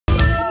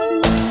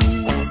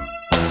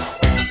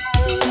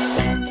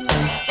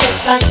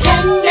like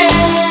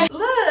candy.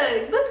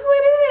 Look who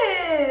it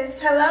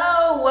is.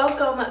 Hello,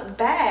 welcome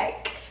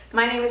back.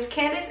 My name is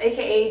Candace,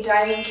 aka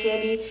Diamond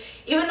Candy.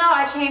 Even though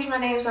I changed my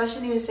name, so I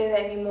shouldn't even say that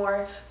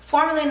anymore.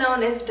 Formerly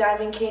known as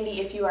Diamond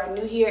Candy if you are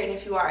new here, and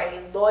if you are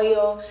a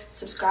loyal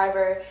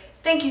subscriber,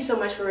 thank you so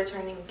much for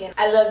returning again.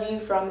 I love you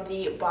from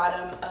the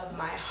bottom of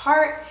my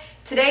heart.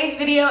 Today's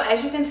video,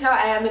 as you can tell,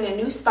 I am in a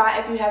new spot.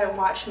 If you haven't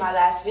watched my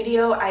last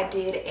video, I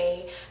did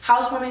a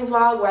housewarming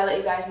vlog where I let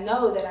you guys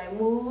know that I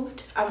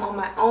moved. I'm on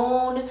my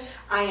own.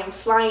 I am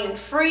flying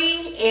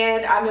free,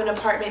 and I'm in an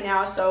apartment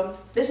now. So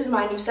this is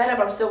my new setup.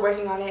 I'm still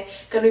working on it.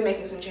 Gonna be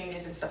making some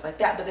changes and stuff like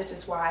that, but this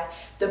is why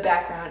the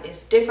background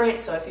is different.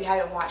 So if you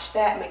haven't watched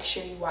that, make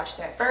sure you watch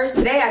that first.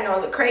 Today, I know I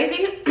look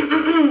crazy.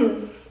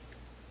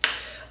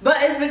 But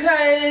it's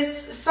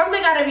because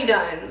something gotta be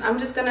done. I'm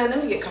just gonna,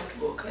 let me get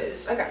comfortable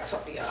because I gotta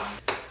talk to y'all.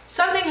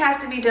 Something has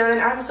to be done.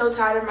 I'm so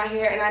tired of my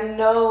hair, and I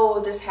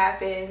know this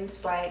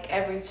happens like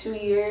every 2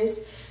 years.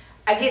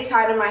 I get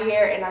tired of my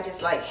hair and I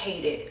just like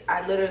hate it.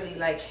 I literally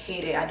like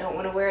hate it. I don't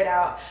want to wear it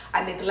out.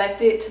 I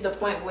neglect it to the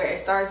point where it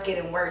starts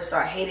getting worse, so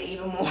I hate it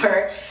even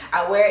more.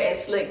 I wear it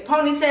in slick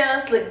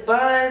ponytails, slick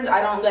buns.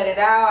 I don't let it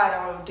out. I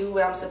don't do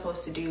what I'm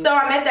supposed to do. So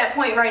I'm at that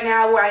point right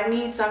now where I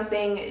need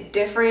something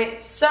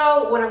different.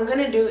 So what I'm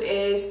gonna do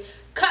is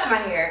cut my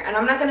hair, and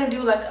I'm not gonna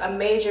do like a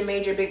major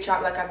big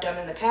chop like I've done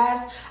in the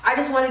past. I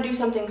just want to do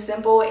something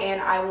simple,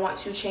 and I want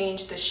to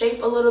change the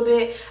shape a little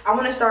bit. I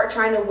want to start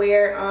trying to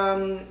wear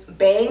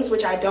bangs,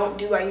 which I don't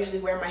do. I usually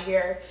wear my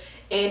hair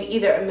in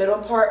either a middle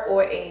part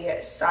or a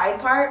side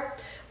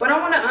part, but I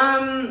want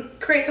to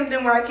create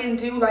something where I can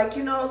do, like,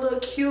 you know, a little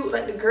cute,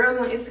 like the girls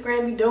on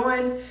Instagram be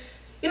doing,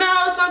 you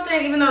know,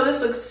 something, even though this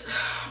looks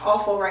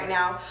awful right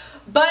now.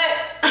 But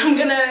I'm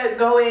gonna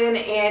go in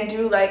and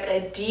do like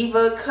a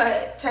Deva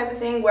Cut type of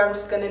thing where I'm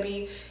just gonna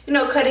be, you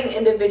know, cutting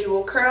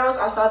individual curls.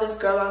 I saw this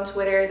girl on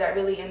Twitter that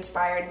really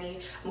inspired me.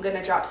 I'm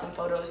gonna drop some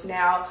photos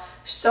now.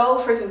 So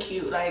freaking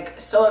cute, like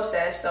so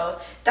obsessed. So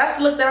that's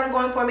the look that I'm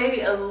going for.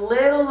 Maybe a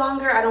little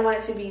longer. I don't want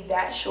it to be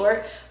that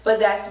short, but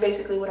that's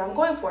basically what I'm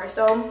going for.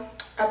 So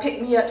I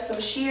picked me up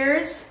some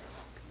shears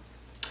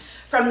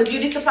from the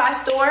beauty supply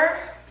store,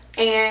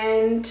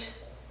 and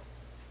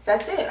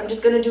that's it. I'm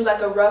just gonna do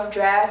like a rough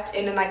draft,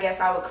 and then I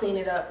guess I will clean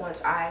it up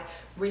once I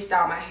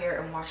restyle my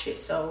hair and wash it.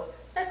 So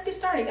let's get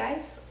started,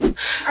 guys. All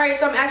right,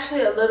 so I'm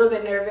actually a little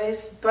bit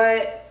nervous,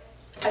 but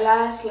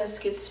alas, let's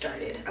get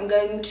started. I'm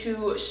going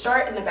to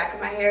start in the back of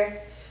my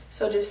hair.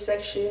 So just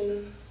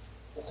section,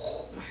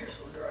 oh, my hair's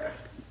so dry.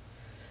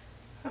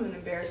 I'm an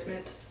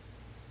embarrassment,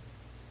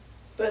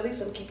 but at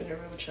least I'm keeping it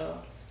real with y'all.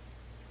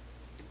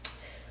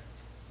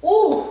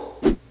 Ooh,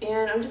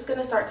 and I'm just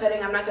gonna start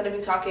cutting. I'm not gonna be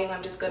talking.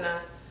 I'm just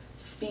gonna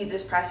speed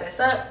this process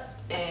up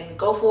and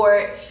go for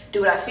it.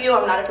 Do what I feel.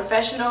 I'm not a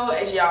professional,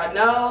 as y'all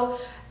know.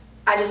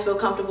 I just feel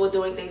comfortable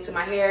doing things to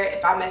my hair.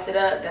 If I mess it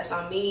up, that's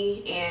on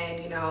me,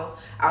 and you know,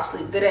 I'll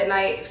sleep good at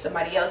night. If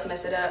somebody else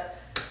mess it up,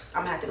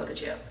 I'm gonna have to go to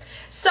jail.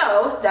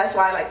 So that's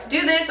why I like to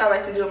do this. I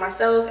like to do it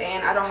myself,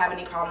 and I don't have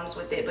any problems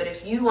with it. But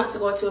if you want to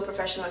go to a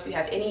professional, if you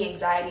have any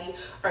anxiety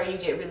or you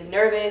get really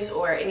nervous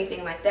or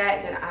anything like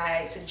that, then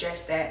I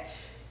suggest that,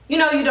 you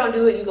know, you don't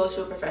do it, you go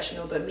to a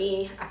professional. But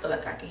me, I feel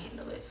like I can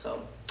handle it.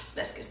 So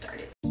let's get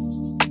started.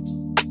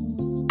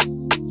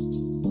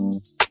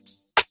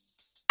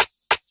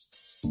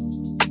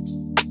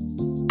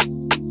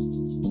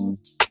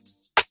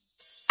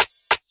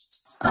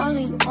 All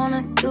he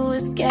wanna do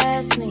is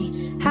gas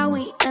me. How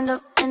we end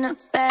up in the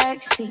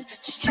backseat,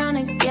 just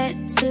trying to get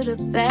to the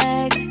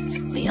bag.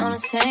 We on the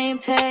same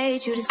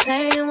page, you the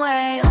same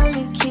way.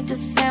 Only keep the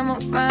fam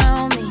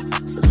around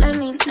me, so let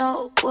me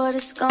know what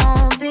it's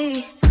gonna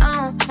be.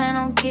 I don't plan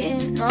on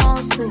getting no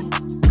sleep.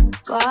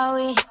 While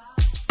we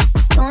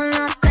doing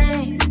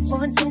nothing,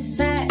 moving too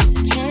fast.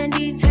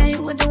 Candy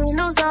paint with the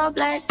windows all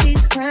black,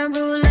 seats creme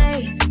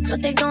brulee.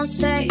 What they gon'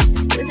 say?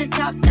 With the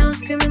top down,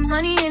 screaming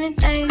money,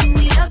 anything.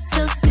 We up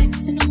till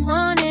 6 in the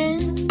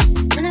morning.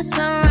 When the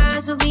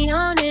sunrise, we'll be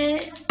on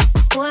it.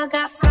 Oh, I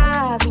got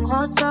 5, you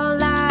know it's so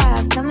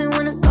live. Tell me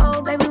when to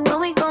go, baby, when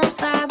we gon'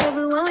 slide,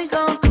 baby, when we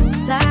gon'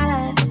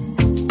 slide.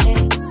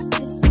 Hey,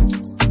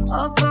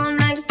 up all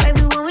night,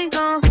 baby, when we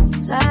gon'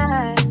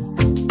 slide.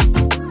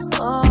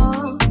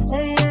 Oh,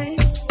 hey, hey,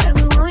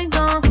 baby, when we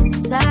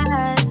gon'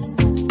 slide.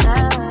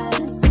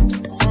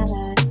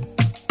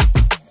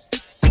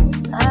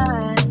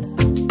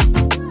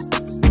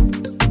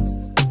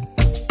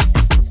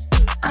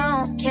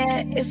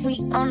 If we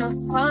on the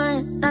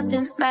run,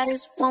 nothing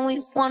matters when we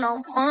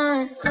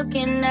one-on-one.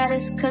 Looking at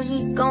us cause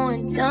we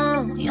going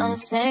dumb. We on the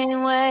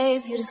same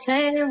wave, you the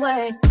same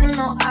way. You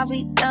know I'll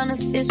be down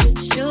if it's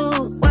with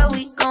you. Where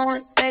we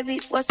going, baby,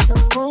 what's the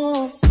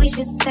move? We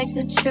should take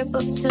a trip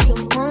up to the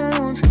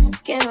moon.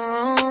 Get a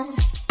room,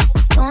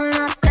 doing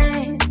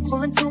nothing,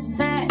 moving too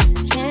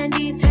fast.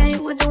 Candy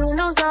paint with the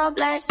windows all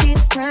black,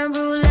 seats creme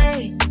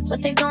brulee.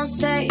 What they gon'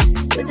 say?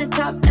 With the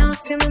top down,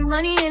 screaming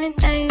money,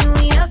 anything.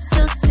 We up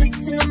till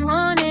 6 in the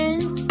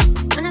morning.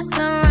 When the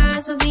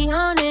sunrise, we'll be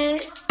on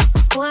it.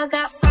 Oh, I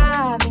got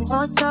 5, you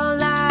know it's so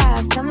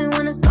live. Tell me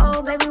when to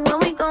go, baby, when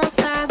we gon'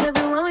 slide, baby,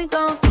 when we go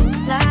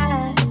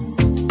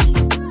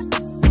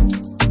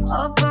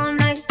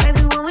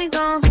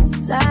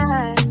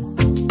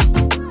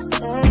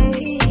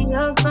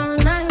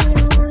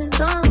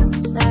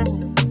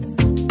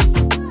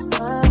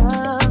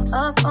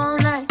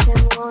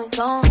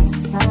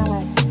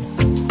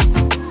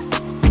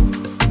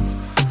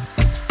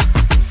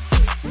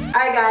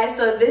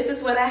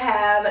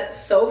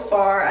so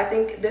far. I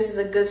think this is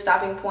a good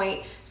stopping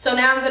point. So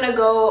now I'm gonna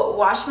go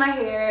wash my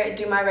hair,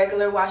 do my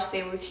regular wash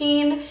day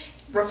routine,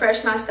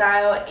 refresh my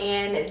style,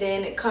 and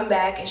then come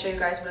back and show you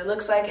guys what it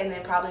looks like, and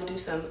then probably do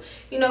some,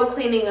 you know,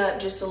 cleaning up,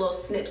 just a little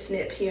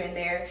snip here and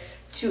there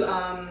to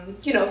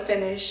you know,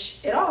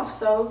 finish it off.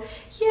 So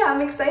yeah,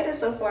 I'm excited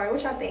so far.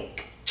 What y'all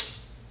think?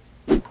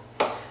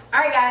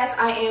 Alright guys,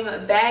 I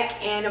am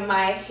back and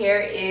my hair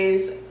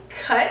is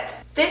cut.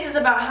 This is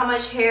about how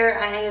much hair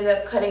I ended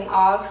up cutting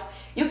off.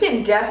 You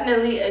can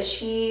definitely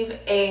achieve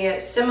a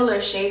similar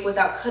shape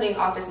without cutting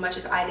off as much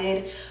as I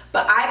did,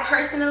 but I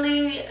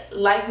personally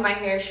like my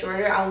hair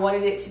shorter. I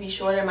wanted it to be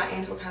shorter. My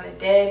ends were kind of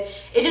dead.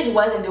 It just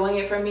wasn't doing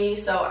it for me,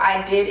 so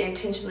I did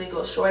intentionally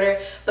go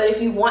shorter. But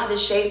if you want the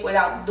shape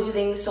without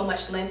losing so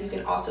much length, you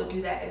can also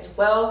do that as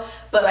well.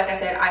 But like I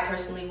said, I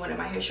personally wanted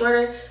my hair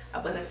shorter. I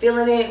wasn't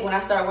feeling it. When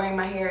I started wearing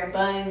my hair in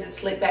buns and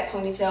slick back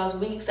ponytails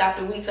weeks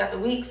after weeks after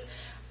weeks,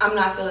 I'm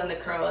not feeling the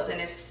curls,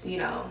 and it's, you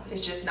know,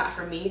 it's just not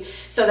for me.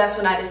 So that's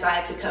when I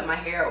decided to cut my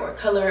hair or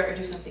color or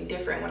do something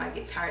different when I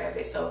get tired of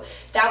it. So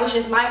that was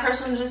just my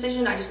personal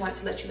decision. I just wanted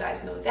to let you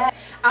guys know that.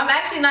 I'm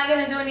actually not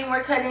going to do any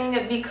more cutting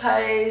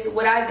because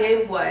what I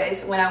did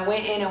was when I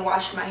went in and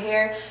washed my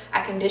hair,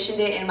 I conditioned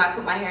it and I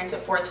put my hair into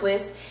 4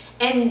 twists.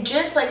 And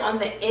just like on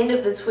the end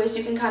of the twist,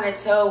 you can kind of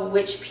tell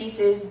which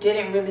pieces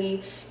didn't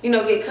really, you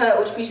know, get cut,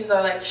 which pieces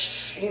are like,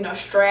 you know,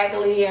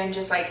 straggly and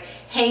just like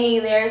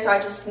hanging there. So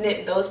I just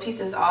snipped those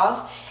pieces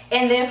off.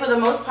 And then for the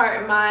most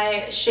part,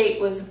 my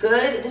shape was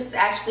good. This is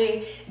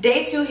actually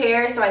day 2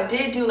 hair. So I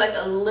did do like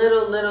a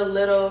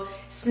little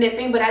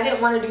snipping, but I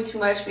didn't want to do too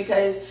much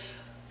because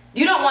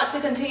you don't want to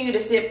continue to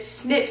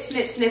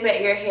snip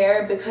at your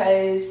hair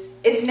because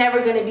it's never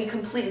going to be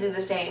completely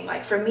the same.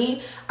 Like for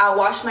me, I'll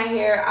wash my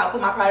hair, I'll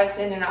put my products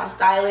in, and I'll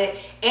style it,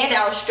 and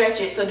I'll stretch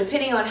it. So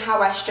depending on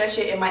how I stretch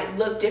it, it might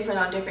look different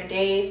on different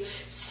days.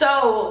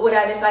 So what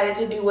I decided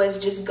to do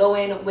was just go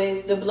in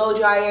with the blow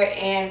dryer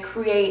and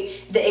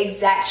create the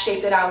exact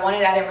shape that I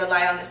wanted. I didn't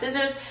rely on the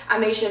scissors. I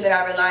made sure that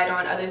I relied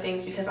on other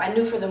things because I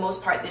knew for the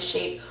most part the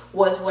shape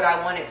was what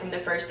I wanted from the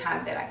first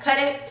time that I cut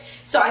it.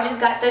 So I just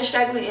got the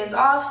straggly ends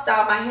off,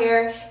 styled my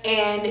hair,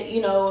 and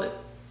you know,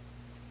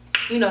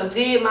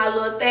 did my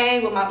little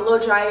thing with my blow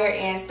dryer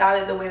and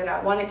styled it the way that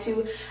I wanted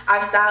to.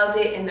 I've styled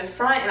it in the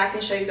front, and I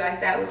can show you guys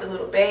that with the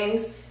little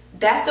bangs.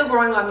 That's still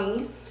growing on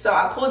me, so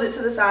I pulled it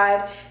to the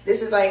side.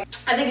 This is like,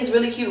 I think it's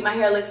really cute. My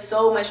hair looks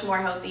so much more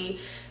healthy,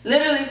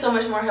 literally so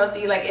much more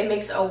healthy. Like it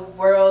makes a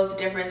world's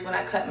difference when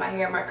I cut my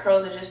hair. My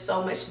curls are just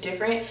so much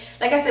different.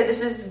 Like I said,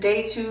 this is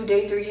day 2,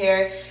 day 3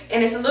 hair,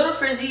 and it's a little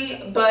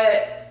frizzy,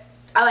 but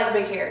I like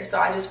big hair, so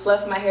I just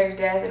fluffed my hair to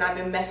death, and I've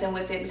been messing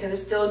with it because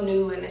it's still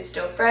new and it's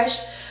still fresh.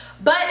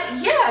 But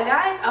yeah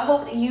guys, I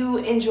hope you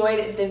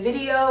enjoyed the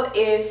video.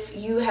 If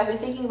you have been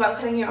thinking about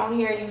cutting your own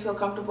hair and you feel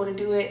comfortable to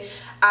do it,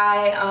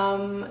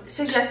 I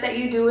suggest that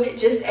you do it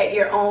just at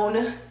your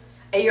own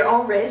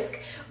risk.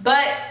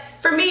 But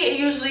for me, it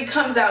usually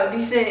comes out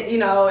decent. You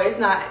know, it's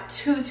not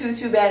too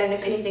bad, and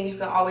if anything, you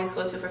can always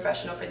go to a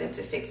professional for them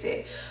to fix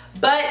it.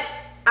 But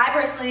I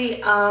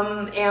personally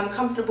am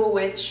comfortable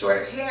with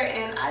shorter hair,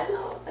 and I don't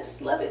know, I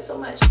just love it so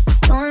much.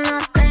 Doing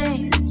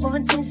nothing,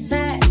 moving too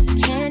fast.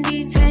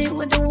 Candy paint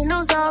with the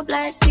windows all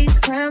black. Seats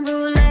creme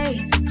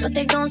brulee, what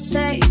they gon'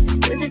 say?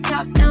 With the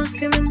top down,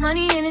 screaming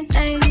money,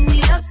 anything.